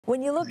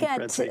When you look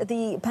Thanks, at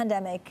Francine. the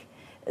pandemic,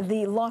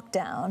 the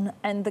lockdown,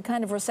 and the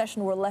kind of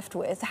recession we're left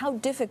with, how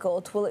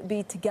difficult will it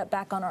be to get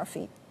back on our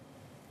feet?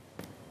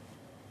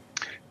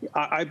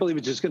 I believe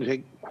it's just going to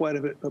take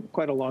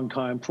quite a long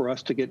time for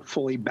us to get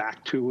fully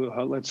back to,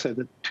 let's say,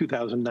 the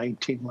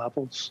 2019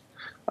 levels.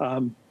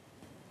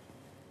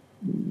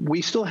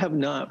 We still have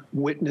not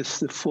witnessed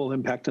the full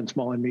impact on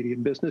small and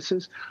medium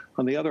businesses.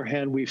 On the other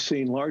hand, we've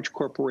seen large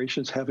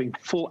corporations having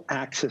full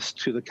access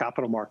to the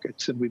capital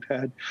markets, and we've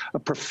had a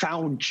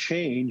profound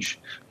change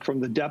from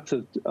the depth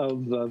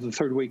of the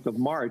third week of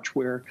March,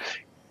 where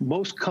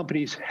most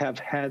companies have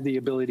had the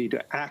ability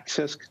to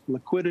access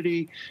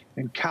liquidity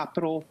and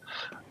capital.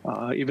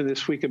 Even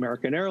this week,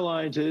 American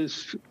Airlines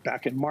is.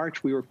 Back in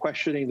March, we were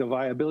questioning the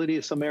viability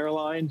of some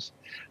airlines.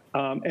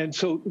 And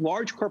so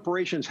large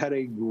corporations had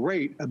a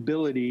great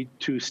ability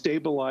to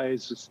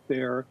stabilize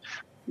their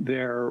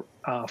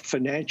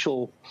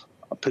financial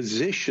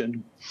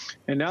position.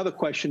 And now the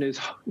question is,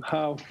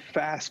 how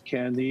fast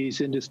can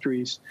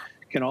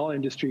all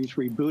industries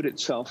reboot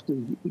itself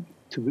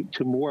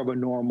to more of a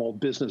normal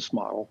business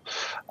model?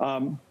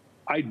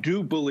 I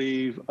do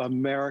believe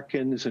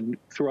Americans and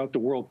throughout the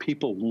world,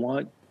 people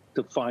want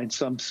to find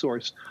some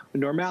source of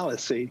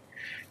normalcy.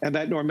 And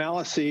that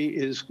normalcy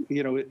is,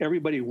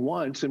 everybody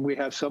wants, and we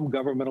have some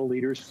governmental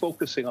leaders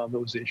focusing on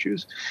those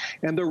issues.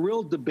 And the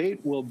real debate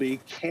will be,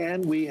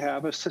 can we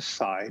have a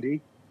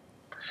society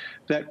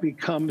that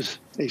becomes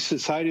a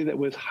society that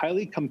was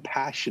highly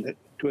compassionate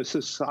to a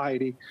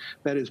society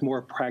that is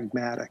more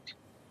pragmatic?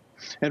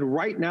 And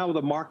right now,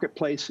 the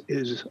marketplace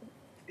is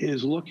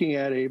looking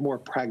at a more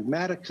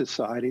pragmatic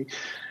society.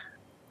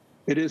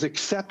 It is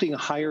accepting a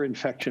higher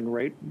infection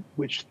rate,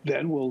 which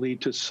then will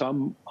lead to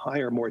some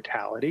higher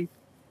mortality.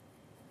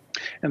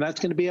 And that's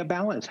going to be a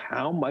balance.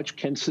 How much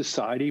can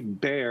society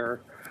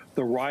bear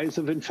the rise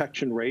of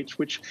infection rates,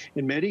 which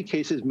in many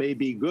cases may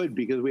be good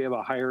because we have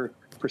a higher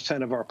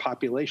percent of our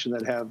population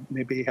that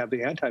maybe have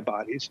the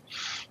antibodies.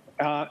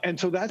 And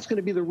so that's going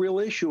to be the real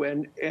issue.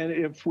 And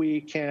if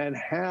we can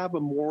have a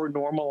more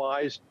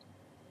normalized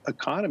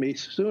economy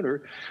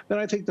sooner, then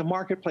I think the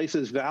marketplace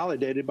is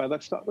validated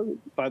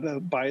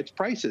by its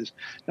prices.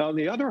 Now, on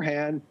the other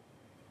hand,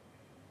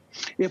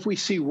 if we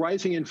see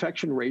rising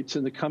infection rates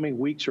in the coming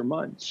weeks or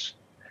months,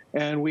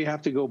 and we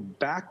have to go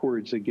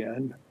backwards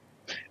again,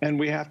 and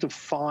we have to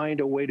find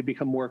a way to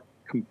become more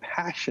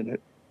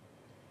compassionate,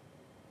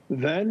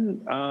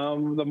 then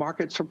the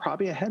markets are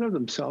probably ahead of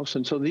themselves.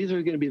 And so these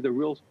are going to be the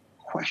real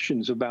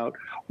questions about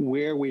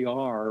where we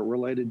are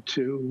related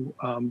to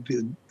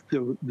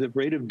the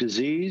rate of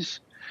disease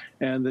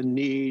and the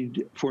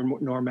need for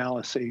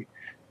normalcy.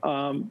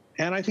 And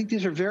I think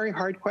these are very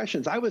hard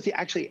questions. I was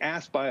actually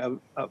asked by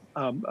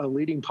a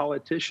leading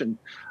politician,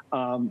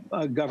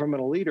 a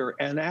governmental leader,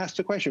 and asked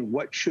the question,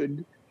 what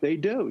should they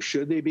do?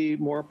 Should they be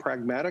more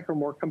pragmatic or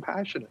more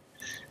compassionate?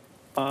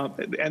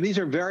 And these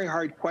are very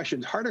hard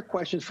questions, harder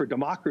questions for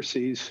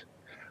democracies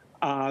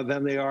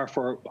than they are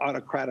for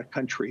autocratic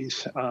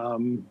countries.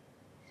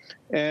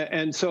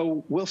 And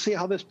so we'll see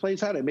how this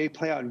plays out. It may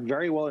play out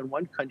very well in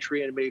one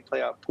country and it may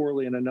play out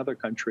poorly in another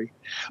country.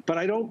 But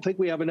I don't think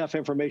we have enough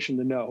information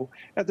to know.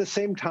 At the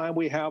same time,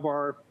 we have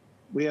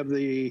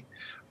the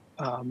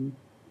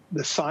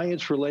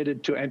science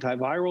related to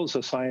antivirals,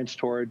 the science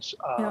towards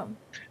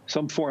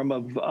some form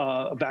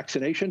of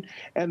vaccination,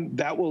 and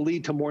that will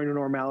lead to more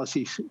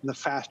normalcy the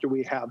faster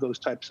we have those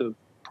types of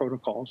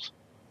protocols.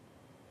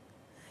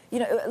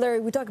 Larry,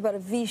 we talk about a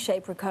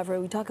V-shaped recovery,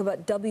 we talk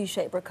about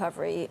W-shaped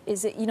recovery.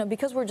 Is it,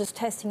 because we're just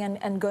testing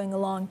and going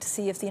along to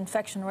see if the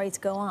infection rates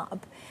go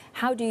up,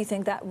 how do you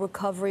think that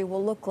recovery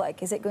will look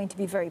like? Is it going to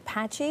be very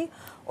patchy,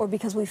 or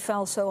because we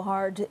fell so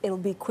hard, it'll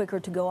be quicker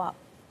to go up?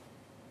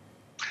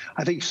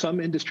 I think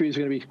some industries are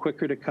going to be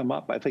quicker to come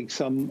up. I think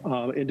some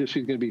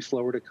industries are going to be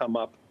slower to come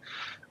up.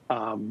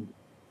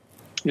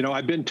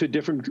 I've been to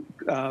different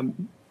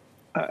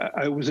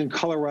I was in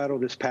Colorado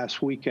this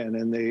past weekend,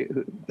 and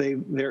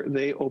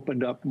they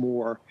opened up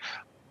more,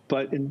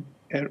 and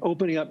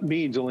opening up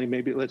means only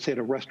maybe, let's say at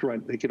a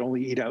restaurant, they could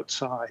only eat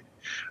outside.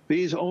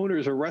 These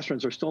owners of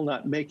restaurants are still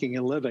not making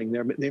a living.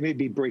 They may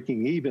be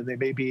breaking even. They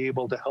may be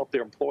able to help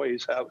their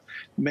employees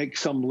make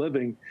some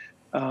living,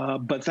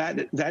 but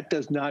that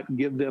does not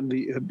give them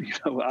the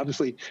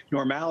obviously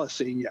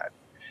normalcy yet.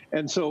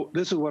 And so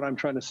this is what I'm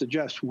trying to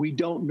suggest. We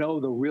don't know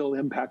the real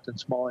impact on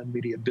small and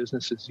medium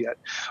businesses yet.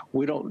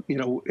 We don't,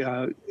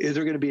 is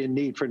there going to be a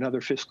need for another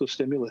fiscal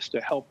stimulus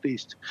to help the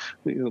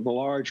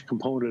large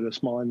component of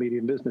small and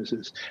medium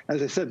businesses?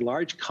 As I said,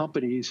 large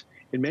companies,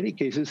 in many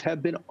cases,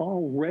 have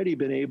already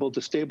been able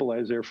to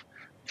stabilize their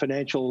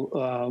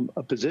financial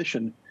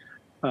position.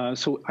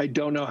 So I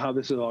don't know how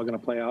this is all going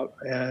to play out.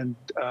 And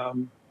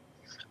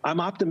I'm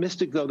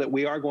optimistic, though, that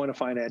we are going to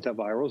find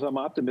antivirals. I'm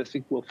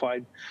optimistic we'll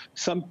find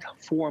some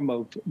form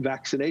of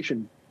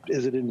vaccination.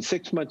 Is it in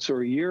 6 months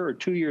or a year or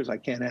 2 years? I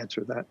can't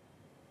answer that.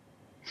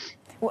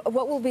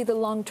 What will be the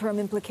long-term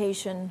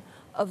implication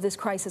of this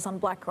crisis on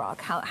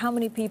BlackRock? How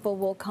many people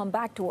will come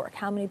back to work?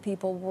 How many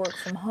people work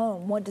from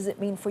home? What does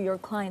it mean for your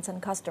clients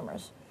and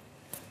customers?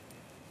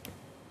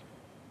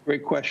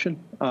 Great question.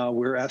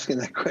 We're asking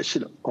that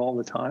question all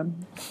the time.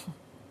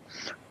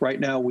 Right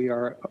now, we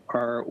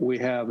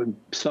have in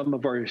some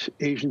of our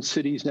Asian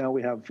cities now,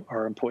 we have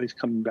our employees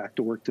coming back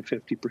to work to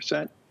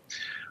 50%.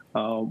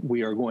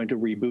 We are going to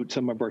reboot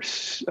some of our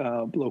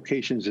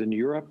locations in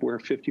Europe where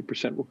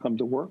 50% will come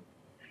to work.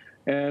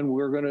 And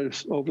we're going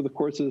to, over the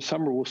course of the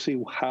summer, we'll see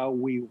how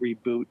we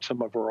reboot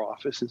some of our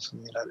offices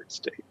in the United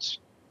States.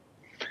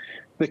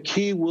 The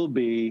key will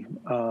be,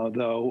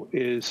 though,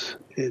 is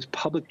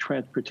public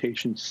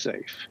transportation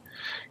safe?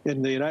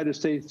 In the United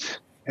States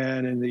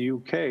and in the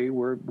UK,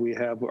 where we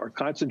have our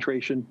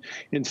concentration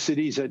in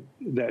cities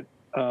that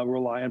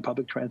rely on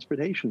public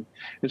transportation.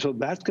 And so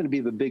that's going to be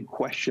the big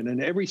question.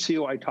 And every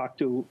CEO I talk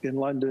to in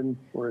London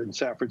or in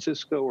San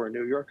Francisco or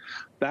New York,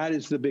 that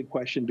is the big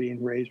question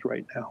being raised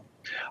right now.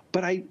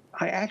 But I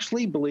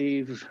actually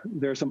believe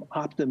there's some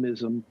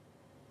optimism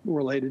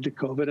related to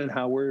COVID and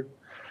how we're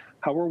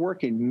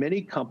working.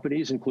 Many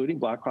companies, including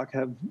BlackRock,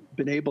 have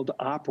been able to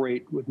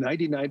operate with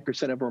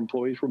 99% of our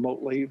employees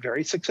remotely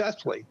very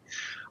successfully.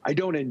 I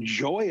don't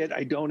enjoy it.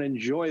 I don't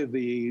enjoy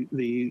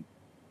the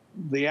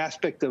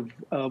aspect of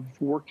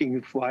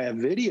working via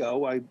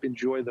video. I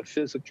enjoy the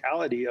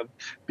physicality of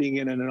being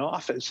in an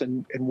office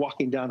and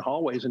walking down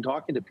hallways and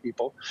talking to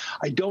people.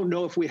 I don't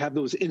know if we have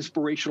those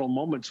inspirational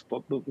moments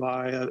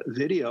via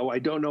video. I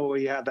don't know if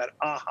we have that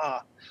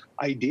aha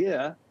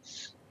idea.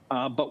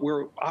 But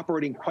we're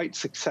operating quite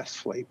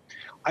successfulely.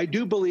 I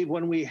do believe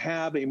when we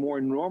have a more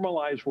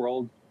normalized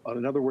world,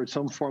 in other words,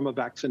 some form of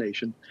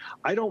vaccination,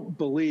 I don't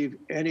believe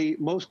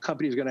most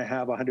companies are going to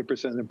have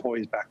 100% of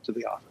employees back to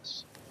the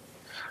office.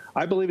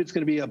 I believe it's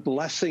going to be a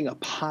blessing, a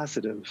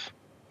positive,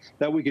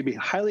 that we could be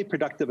highly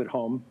productive at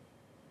home,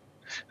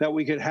 that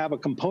we could have a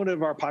component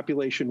of our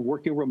population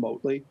working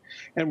remotely.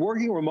 And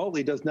working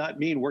remotely does not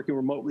mean working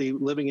remotely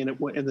living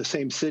in the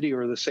same city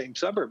or the same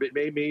suburb. It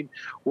may mean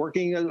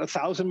working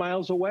 1,000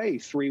 miles away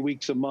 3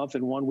 weeks a month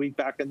and 1 week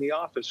back in the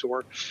office,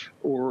 or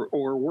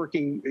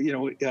working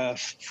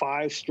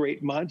 5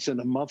 straight months and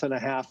a month and a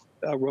half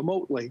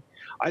remotely.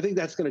 I think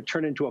that's going to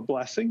turn into a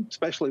blessing,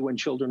 especially when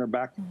children are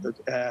back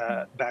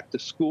to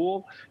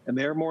school and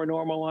they're more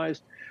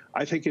normalized.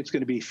 I think it's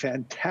going to be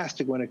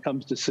fantastic when it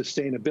comes to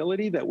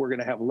sustainability, that we're going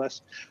to have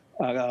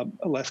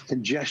less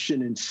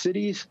congestion in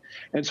cities.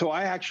 And so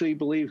I actually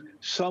believe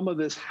some of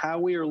this, how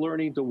we are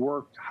learning to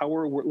work, how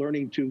we're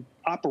learning to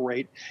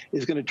operate,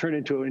 is going to turn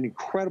into an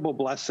incredible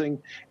blessing,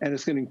 and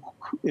it's going to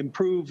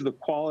improve the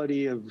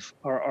quality of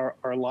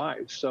our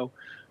lives. So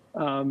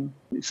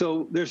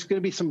there's going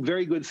to be some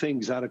very good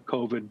things out of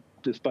COVID,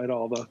 despite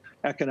all the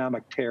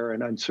economic terror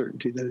and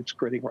uncertainty that it's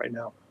creating right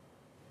now.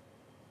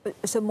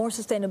 So more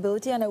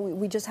sustainability. I know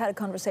we just had a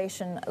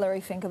conversation,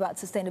 Larry Fink, about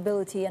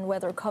sustainability and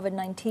whether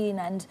COVID-19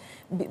 and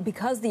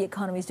because the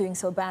economy is doing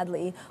so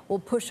badly will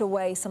push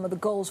away some of the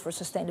goals for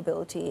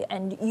sustainability.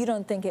 And you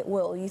don't think it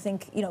will. You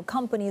think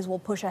companies will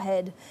push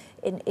ahead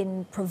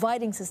in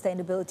providing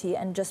sustainability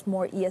and just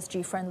more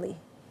ESG friendly.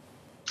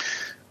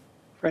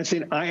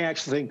 Francine, I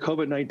actually think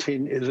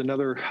COVID-19 is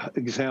another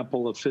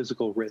example of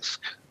physical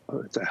risk.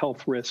 It's a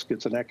health risk.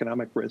 It's an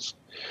economic risk.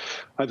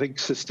 I think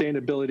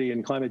sustainability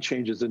and climate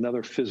change is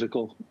another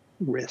physical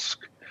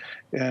risk.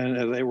 And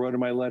as I wrote in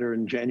my letter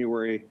in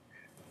January,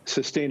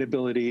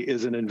 sustainability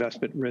is an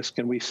investment risk.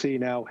 And we see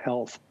now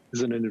health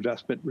is an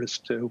investment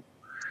risk too.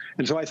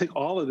 And so I think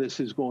all of this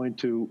is going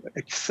to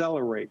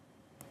accelerate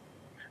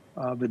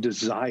the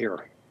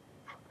desire,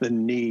 the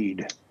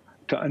need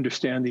to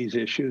understand these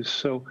issues.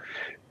 So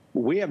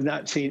we have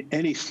not seen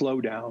any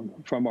slowdown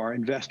from our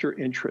investor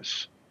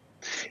interests.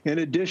 In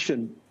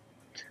addition,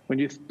 when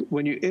you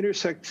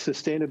intersect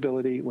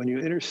sustainability, when you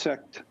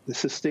intersect the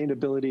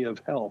sustainability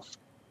of health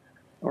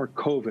or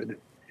COVID,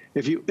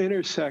 if you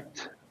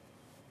intersect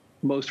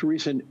most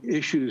recent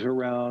issues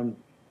around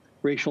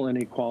racial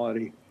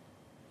inequality,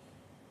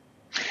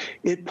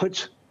 it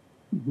puts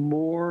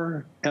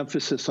more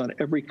emphasis on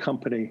every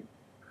company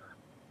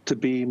to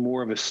be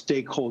more of a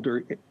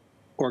stakeholder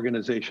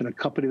organization, a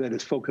company that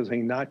is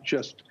focusing not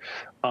just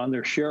on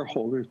their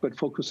shareholders, but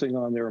focusing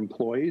on their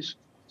employees,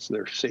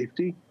 their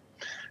safety,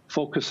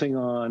 focusing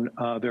on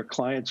their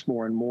clients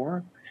more and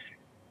more,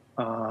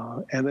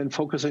 and then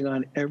focusing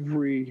on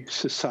every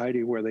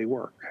society where they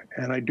work.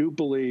 And I do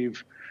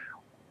believe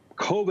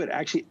COVID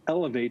actually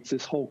elevates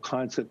this whole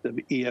concept of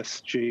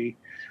ESG.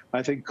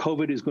 I think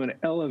COVID is going to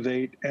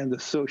elevate and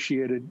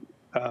associated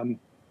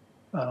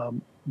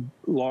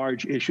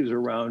large issues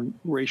around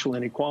racial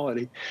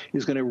inequality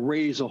is going to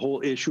raise a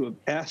whole issue of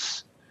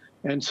S.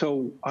 And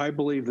so I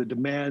believe the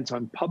demands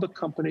on public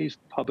companies,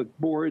 public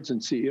boards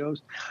and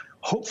CEOs,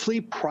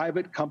 hopefully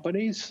private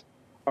companies,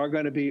 are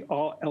going to be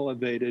all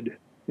elevated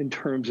in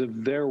terms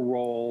of their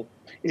role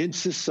in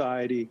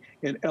society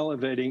in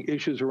elevating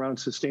issues around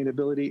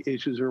sustainability,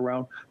 issues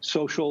around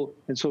social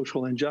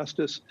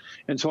injustice.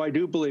 And so I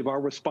do believe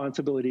our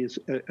responsibilities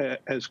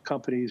as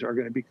companies are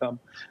going to become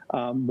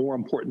more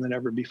important than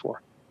ever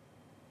before.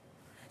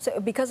 So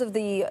because of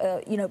the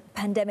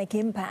pandemic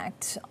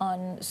impact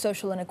on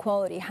social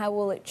inequality, how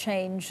will it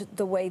change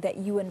the way that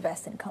you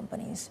invest in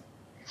companies?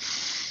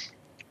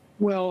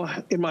 Well,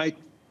 in my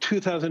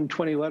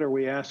 2020 letter,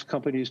 we asked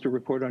companies to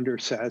report under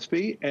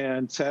SASB,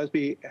 and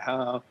SASB,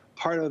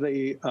 part of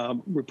the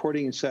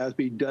reporting in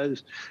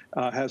SASB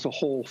has a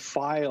whole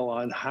file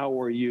on how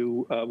are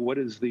you, what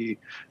is the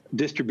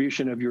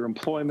distribution of your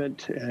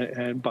employment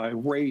and by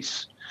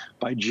race,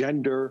 by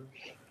gender.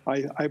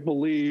 I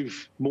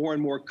believe more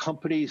and more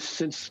companies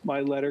since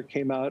my letter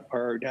came out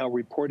are now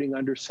reporting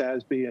under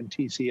SASB and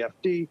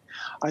TCFD.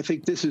 I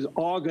think this is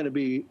all going to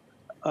be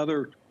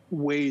other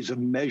ways of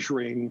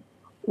measuring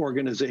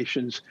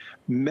organizations,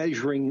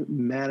 measuring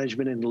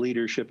management and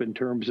leadership in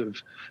terms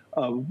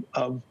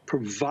of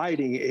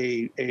providing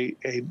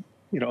a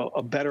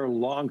better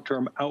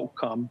long-term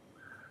outcome,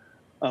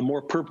 a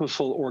more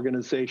purposeful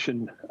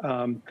organization.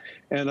 And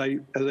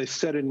as I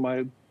said in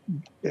my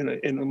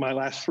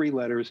last three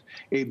letters,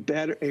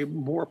 a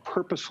more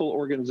purposeful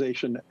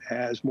organization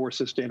has more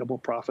sustainable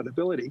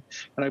profitability.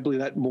 And I believe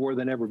that more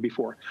than ever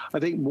before. I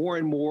think more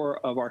and more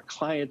of our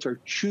clients are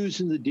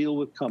choosing to deal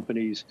with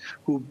companies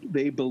who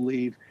they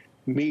believe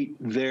meet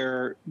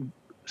their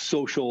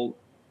social,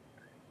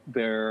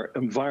 their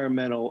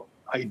environmental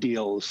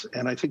ideals.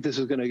 And I think this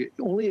is going to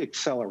only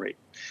accelerate.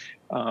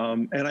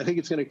 And I think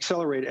it's going to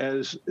accelerate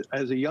as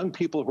the young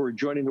people who are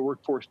joining the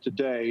workforce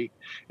today,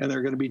 and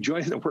they're going to be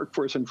joining the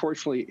workforce,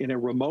 unfortunately, in a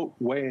remote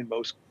way in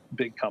most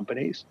big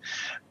companies.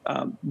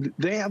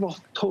 They have a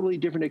totally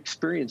different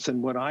experience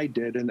than what I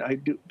did. And I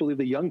do believe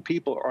the young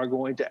people are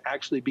going to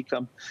actually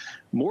become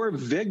more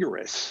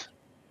vigorous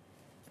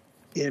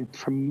in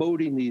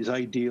promoting these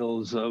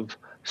ideals of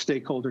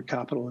stakeholder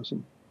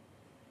capitalism.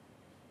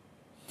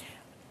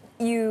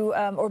 You,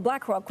 or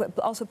BlackRock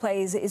also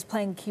is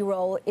playing a key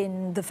role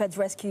in the Fed's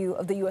rescue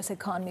of the U.S.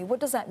 economy.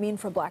 What does that mean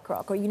for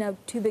BlackRock? Are you now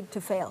too big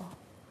to fail?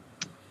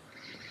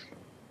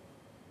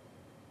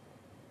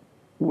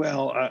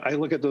 Well, I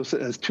look at those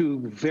as two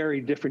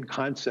very different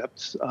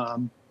concepts.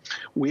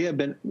 We have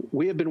been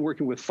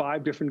working with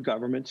 5 different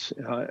governments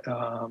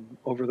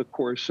over the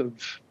course of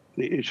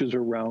the issues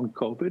around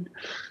COVID.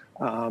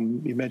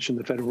 You mentioned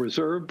the Federal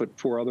Reserve, but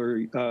 4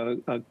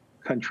 other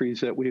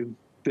countries that we've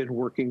been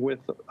working with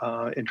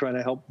in trying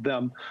to help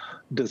them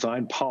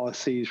design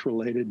policies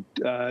related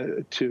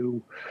to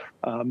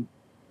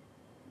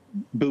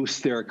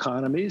boost their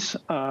economies.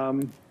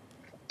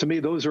 To me,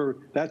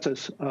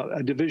 that's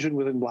a division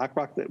within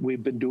BlackRock that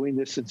we've been doing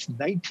this since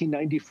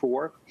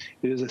 1994.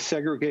 It is a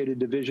segregated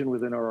division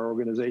within our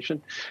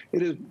organization.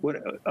 It is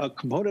a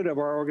component of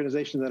our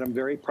organization that I'm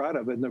very proud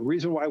of. And the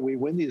reason why we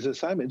win these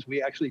assignments,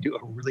 we actually do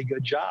a really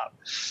good job.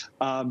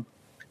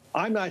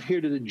 I'm not here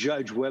to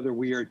judge whether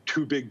we are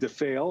too big to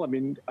fail. I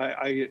mean,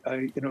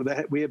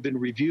 that we have been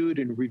reviewed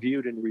and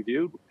reviewed and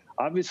reviewed.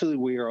 Obviously,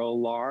 we are a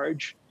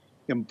large,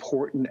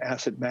 important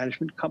asset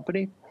management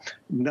company.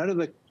 None of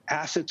the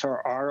assets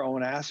are our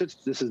own assets.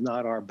 This is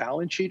not our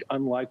balance sheet.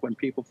 Unlike when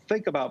people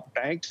think about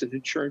banks and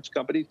insurance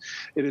companies,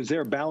 it is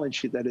their balance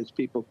sheet that is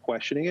people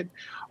questioning it.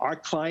 Our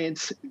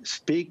clients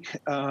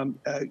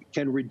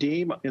can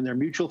redeem in their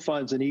mutual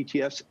funds and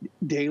ETFs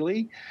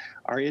daily.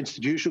 Our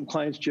institutional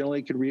clients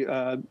generally can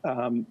redeem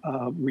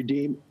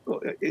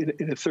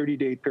in a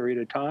 30-day period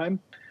of time.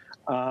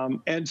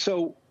 And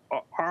so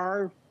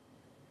our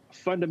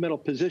fundamental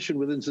position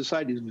within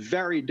society is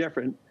very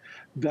different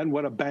than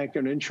what a bank or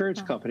an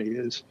insurance company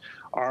is.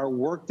 Our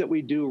work that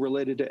we do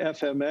related to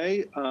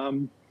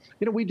FMA,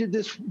 we did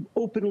this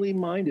openly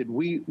minded.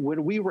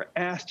 When we were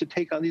asked to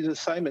take on these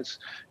assignments,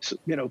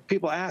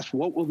 people asked,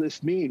 what will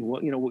this mean?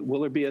 Well,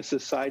 will there be a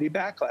society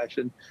backlash?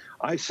 And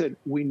I said,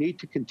 we need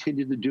to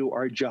continue to do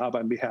our job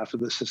on behalf of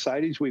the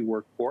societies we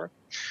work for.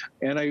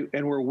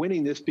 And we're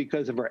winning this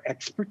because of our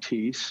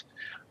expertise.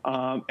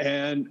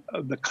 And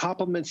the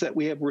compliments that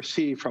we have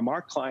received from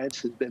our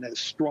clients has been as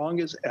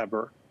strong as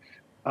ever.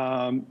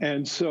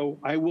 And so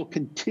I will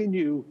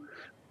continue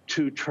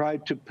to try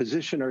to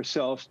position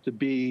ourselves to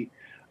be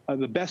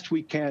the best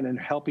we can in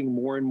helping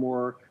more and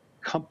more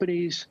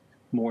companies,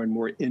 more and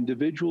more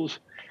individuals,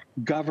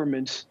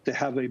 governments to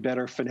have a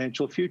better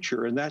financial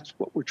future. And that's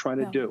what we're trying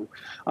to do.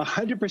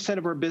 100%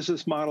 of our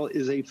business model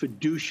is a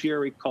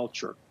fiduciary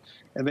culture.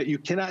 And that you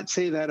cannot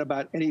say that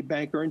about any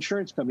bank or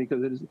insurance company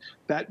because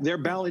their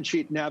balance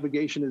sheet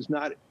navigation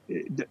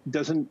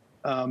doesn't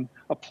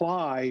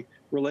apply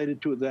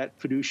related to that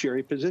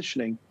fiduciary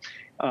positioning.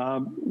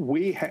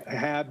 We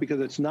have, because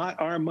it's not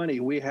our money,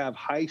 we have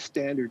high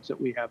standards that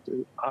we have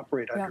to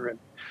operate under. And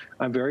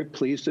I'm very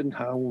pleased in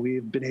how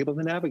we've been able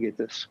to navigate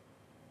this.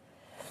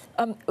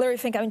 Larry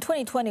Fink,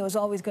 2020 was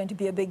always going to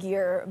be a big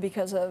year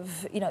because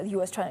of, the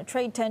U.S.-China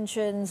trade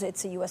tensions.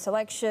 It's a U.S.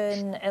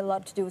 election, a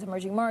lot to do with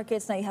emerging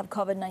markets. Now you have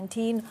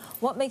COVID-19.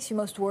 What makes you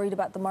most worried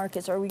about the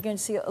markets? Are we going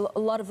to see a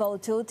lot of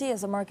volatility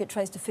as the market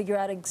tries to figure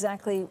out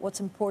exactly what's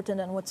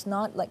important and what's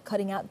not, like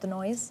cutting out the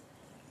noise?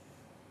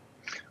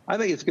 I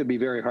think it's going to be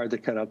very hard to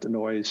cut out the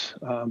noise.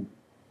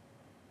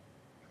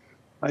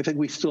 I think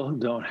we still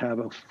don't have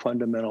a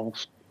fundamental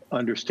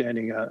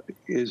understanding.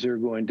 Is there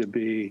going to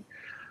be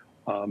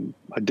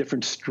a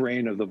different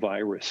strain of the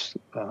virus,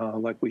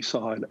 like we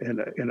saw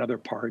in other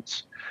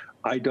parts.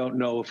 I don't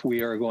know if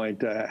we are going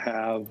to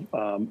have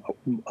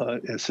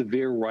a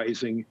severe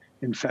rising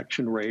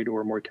infection rate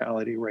or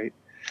mortality rate.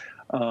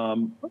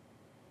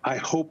 I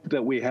hope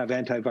that we have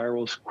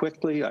antivirals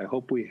quickly. I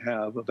hope we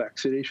have a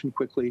vaccination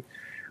quickly.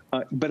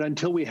 But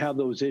until we have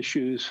those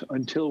issues,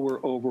 until we're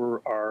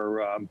over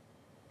our,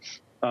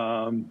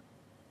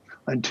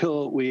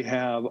 until we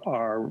have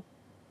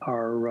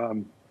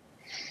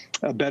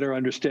a better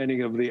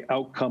understanding of the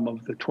outcome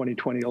of the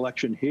 2020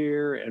 election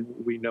here, and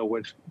we know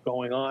what's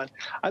going on,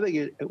 I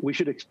think we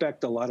should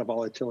expect a lot of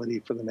volatility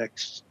for the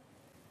next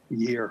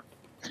year.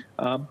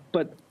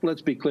 But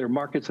let's be clear,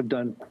 markets have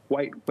done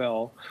quite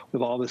well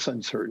with all this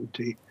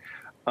uncertainty.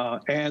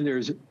 And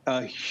there's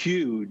a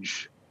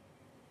huge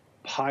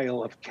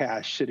pile of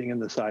cash sitting in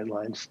the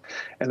sidelines,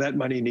 and that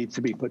money needs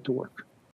to be put to work.